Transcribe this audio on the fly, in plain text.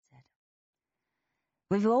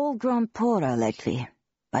We've all grown poorer lately,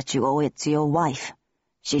 but you owe it to your wife.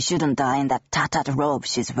 She shouldn't die in that tattered robe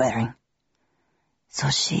she's wearing. So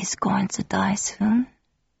she's going to die soon?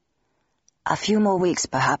 A few more weeks,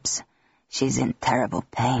 perhaps. She's in terrible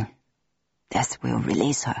pain. Death will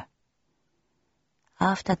release her.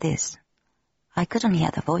 After this, I couldn't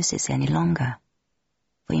hear the voices any longer.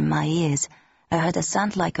 For in my ears, I heard a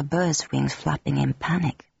sound like a bird's wings flapping in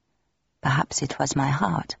panic. Perhaps it was my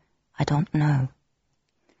heart. I don't know.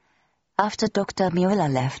 After Dr. Mueller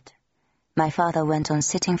left, my father went on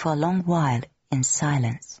sitting for a long while in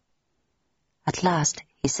silence. At last,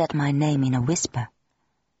 he said my name in a whisper.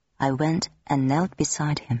 I went and knelt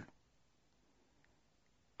beside him.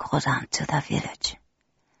 Go down to the village.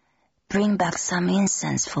 Bring back some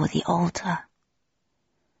incense for the altar.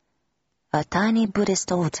 A tiny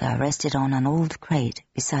Buddhist altar rested on an old crate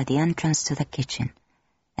beside the entrance to the kitchen,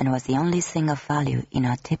 and was the only thing of value in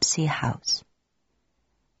our tipsy house.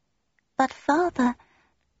 But, Father,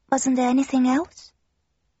 wasn't there anything else?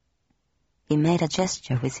 He made a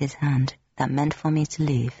gesture with his hand that meant for me to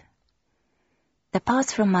leave. The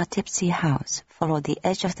path from our tipsy house followed the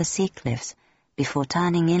edge of the sea cliffs before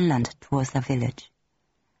turning inland towards the village.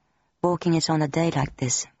 Walking it on a day like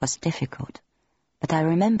this was difficult, but I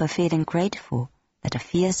remember feeling grateful that a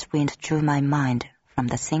fierce wind drew my mind from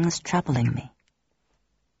the things troubling me.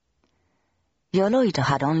 Yoroido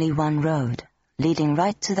had only one road, leading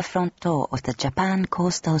right to the front door of the Japan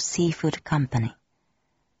Coastal Seafood Company.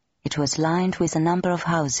 It was lined with a number of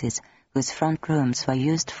houses whose front rooms were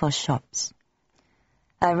used for shops.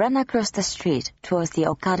 I ran across the street towards the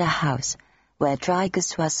Okada house, where dry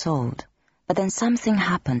goods were sold, but then something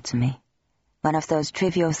happened to me, one of those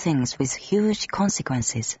trivial things with huge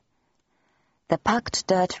consequences. The packed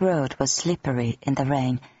dirt road was slippery in the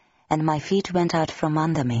rain, and my feet went out from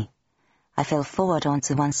under me. I fell forward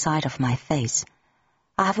onto one side of my face.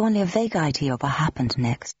 I have only a vague idea of what happened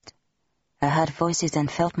next. I heard voices and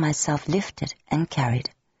felt myself lifted and carried.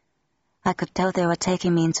 I could tell they were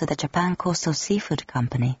taking me into the Japan Coastal Seafood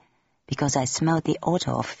Company because I smelled the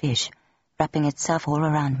odor of fish wrapping itself all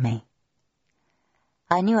around me.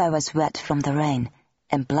 I knew I was wet from the rain,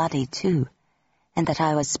 and bloody too, and that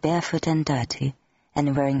I was barefoot and dirty,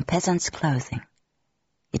 and wearing peasant's clothing.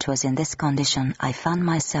 It was in this condition I found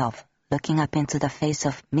myself looking up into the face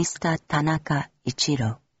of Mr. Tanaka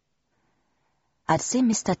Ichiro. I'd seen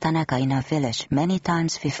Mr. Tanaka in our village many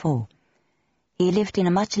times before. He lived in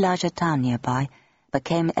a much larger town nearby, but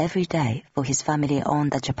came every day, for his family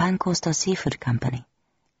owned the Japan Coastal Seafood Company.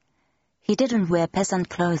 He didn't wear peasant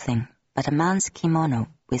clothing, but a man's kimono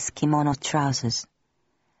with kimono trousers.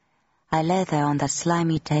 I lay there on the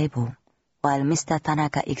slimy table, while Mr.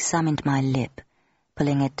 Tanaka examined my lip,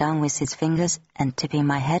 pulling it down with his fingers and tipping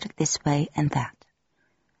my head this way and that.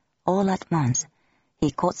 All at once,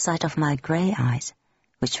 he caught sight of my grey eyes,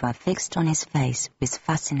 which were fixed on his face with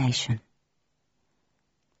fascination.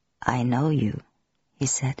 "I know you," he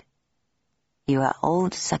said. "You are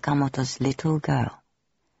old Sakamoto's little girl."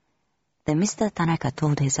 Then Mr. Tanaka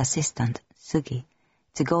told his assistant, Sugi,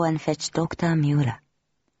 to go and fetch Dr. Miura.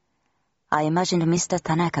 I imagined Mr.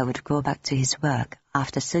 Tanaka would go back to his work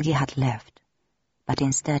after Sugi had left, but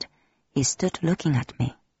instead he stood looking at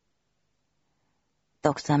me.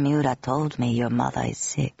 "Dr. Miura told me your mother is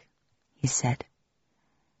sick," he said.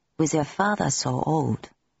 "With your father so old,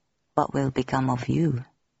 what will become of you?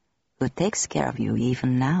 Who takes care of you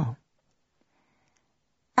even now?"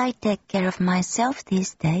 "I take care of myself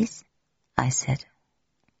these days," I said.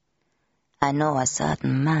 "I know a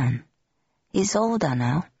certain man. He's older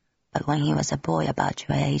now, but when he was a boy about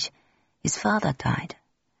your age, his father died.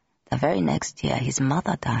 The very next year his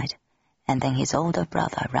mother died, and then his older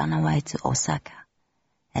brother ran away to Osaka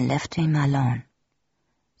and left him alone.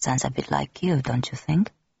 Sounds a bit like you, don't you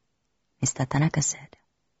think?" Mr. Tanaka said.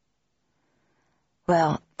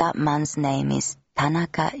 "Well, that man's name is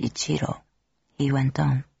Tanaka Ichiro," he went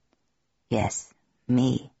on. "Yes,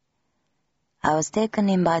 me. I was taken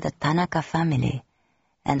in by the Tanaka family,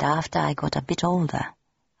 and after I got a bit older,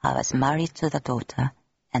 I was married to the daughter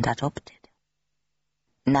and adopted.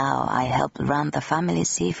 Now I help run the family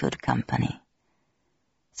seafood company.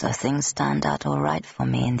 So things turned out all right for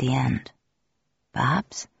me in the end.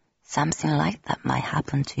 Perhaps something like that might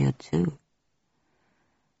happen to you too."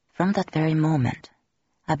 From that very moment,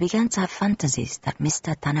 I began to have fantasies that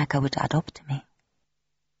Mr. Tanaka would adopt me.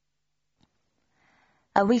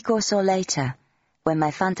 A week or so later, when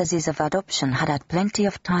my fantasies of adoption had had plenty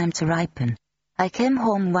of time to ripen, I came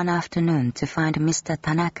home one afternoon to find Mr.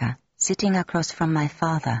 Tanaka sitting across from my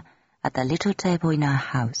father at the little table in our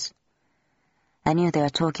house. I knew they were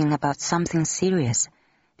talking about something serious,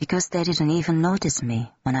 because they didn't even notice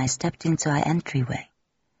me when I stepped into our entryway.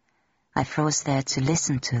 I froze there to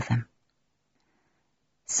listen to them.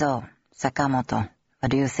 So, Sakamoto, what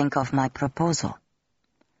do you think of my proposal?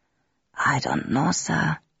 I don't know,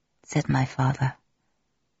 sir, said my father.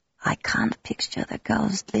 I can't picture the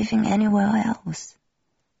girls living anywhere else.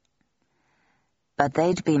 But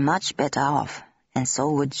they'd be much better off, and so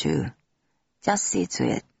would you. Just see to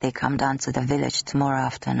it they come down to the village tomorrow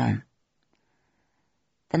afternoon.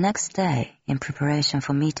 The next day, in preparation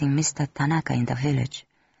for meeting Mr. Tanaka in the village,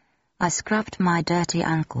 I scrubbed my dirty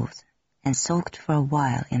ankles and soaked for a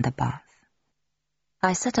while in the bath.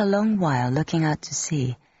 I sat a long while looking out to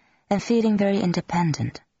sea and feeling very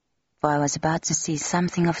independent, for I was about to see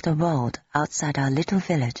something of the world outside our little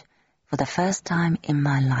village for the first time in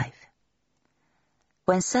my life.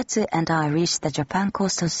 When Satsu and I reached the Japan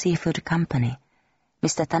Coastal Seafood Company,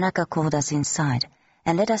 Mr. Tanaka called us inside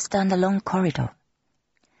and led us down the long corridor.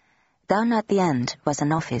 Down at the end was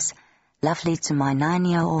an office, lovely to my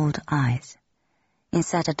 9-year-old eyes.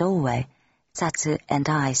 Inside the doorway, Satsu and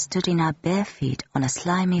I stood in our bare feet on a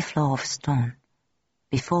slimy floor of stone.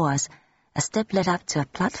 Before us, a step led up to a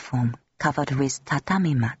platform covered with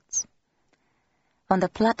tatami mats. On the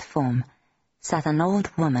platform sat an old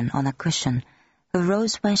woman on a cushion who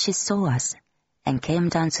rose when she saw us and came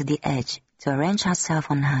down to the edge to arrange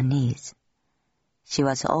herself on her knees. She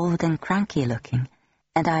was old and cranky-looking,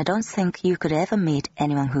 and I don't think you could ever meet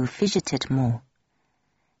anyone who fidgeted more.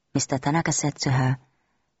 Mr. Tanaka said to her,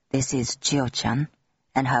 "This is Chio-chan,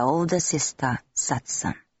 and her older sister,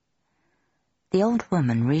 Satsu." The old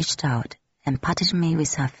woman reached out and patted me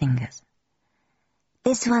with her fingers.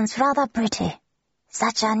 This one's rather pretty.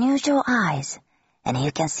 Such unusual eyes, and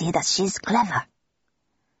you can see that she's clever.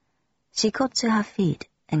 She got to her feet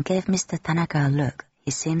and gave Mr. Tanaka a look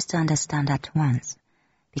he seems to understand at once,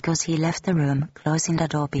 because he left the room, closing the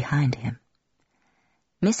door behind him.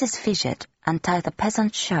 Mrs. Fidget untied the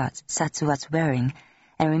peasant shirt Satsu was wearing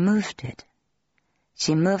and removed it.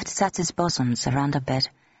 She moved Satsu's bosoms around the bed,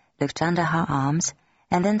 looked under her arms,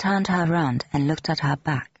 and then turned her around and looked at her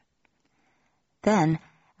back. Then,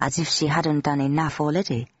 as if she hadn't done enough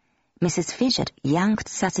already, Mrs. Fidget yanked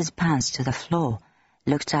Satsu's pants to the floor,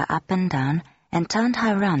 looked her up and down, and turned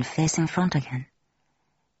her around facing front again.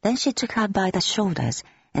 Then she took her by the shoulders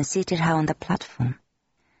and seated her on the platform.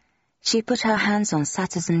 She put her hands on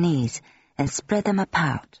Satsu's knees and spread them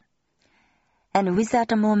apart. And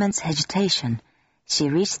without a moment's hesitation, she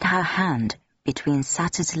reached her hand between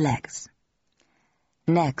Satsu's legs.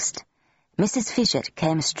 Next, Mrs. Fidget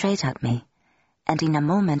came straight at me, and in a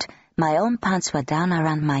moment my own pants were down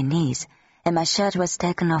around my knees, and my shirt was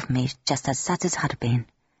taken off me just as Satsu's had been.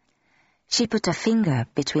 She put a finger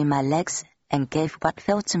between my legs and gave what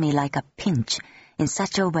felt to me like a pinch in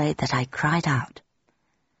such a way that I cried out.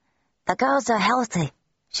 The girls are healthy,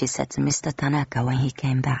 she said to Mr. Tanaka when he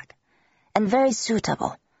came back, and very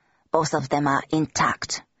suitable. Both of them are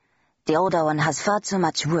intact. The older one has far too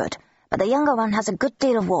much wood, but the younger one has a good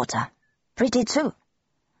deal of water. Pretty too.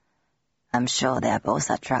 I'm sure they are both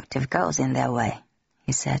attractive girls in their way,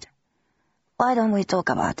 he said. Why don't we talk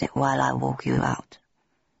about it while I walk you out?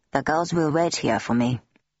 The girls will wait here for me.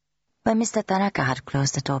 When Mr. Tanaka had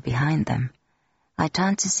closed the door behind them, I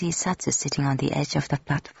turned to see Satsu sitting on the edge of the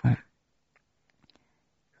platform.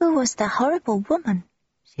 Who was the horrible woman?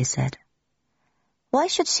 She said. Why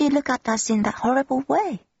should she look at us in that horrible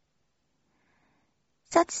way?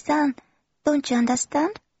 Satsu-san, don't you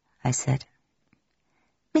understand? I said.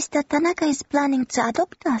 Mr. Tanaka is planning to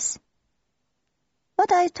adopt us.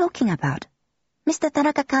 What are you talking about? Mr.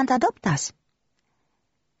 Tanaka can't adopt us.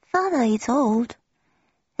 Father is old,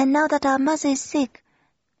 and now that our mother is sick,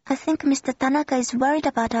 I think Mr. Tanaka is worried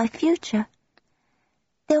about our future.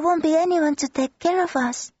 There won't be anyone to take care of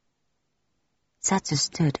us. Satsu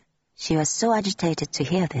stood. She was so agitated to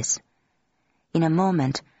hear this. In a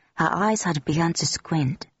moment, her eyes had begun to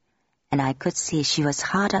squint, and I could see she was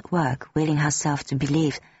hard at work willing herself to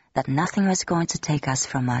believe that nothing was going to take us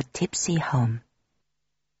from our tipsy home.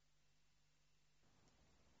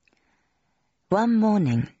 One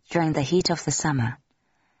morning, during the heat of the summer,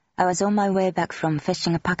 I was on my way back from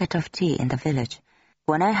fetching a packet of tea in the village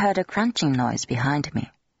when I heard a crunching noise behind me.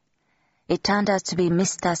 It turned out to be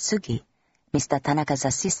Mr. Sugi, Mr. Tanaka's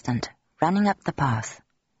assistant, running up the path.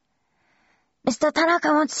 Mr.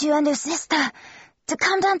 Tanaka wants you and your sister to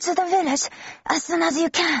come down to the village as soon as you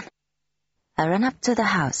can. I ran up to the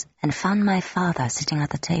house and found my father sitting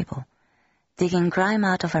at the table, digging grime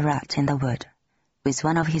out of a rat in the wood with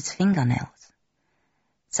one of his fingernails.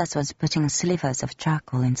 Satsu was putting slivers of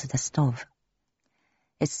charcoal into the stove.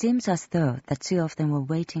 It seems as though the two of them were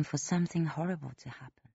waiting for something horrible to happen.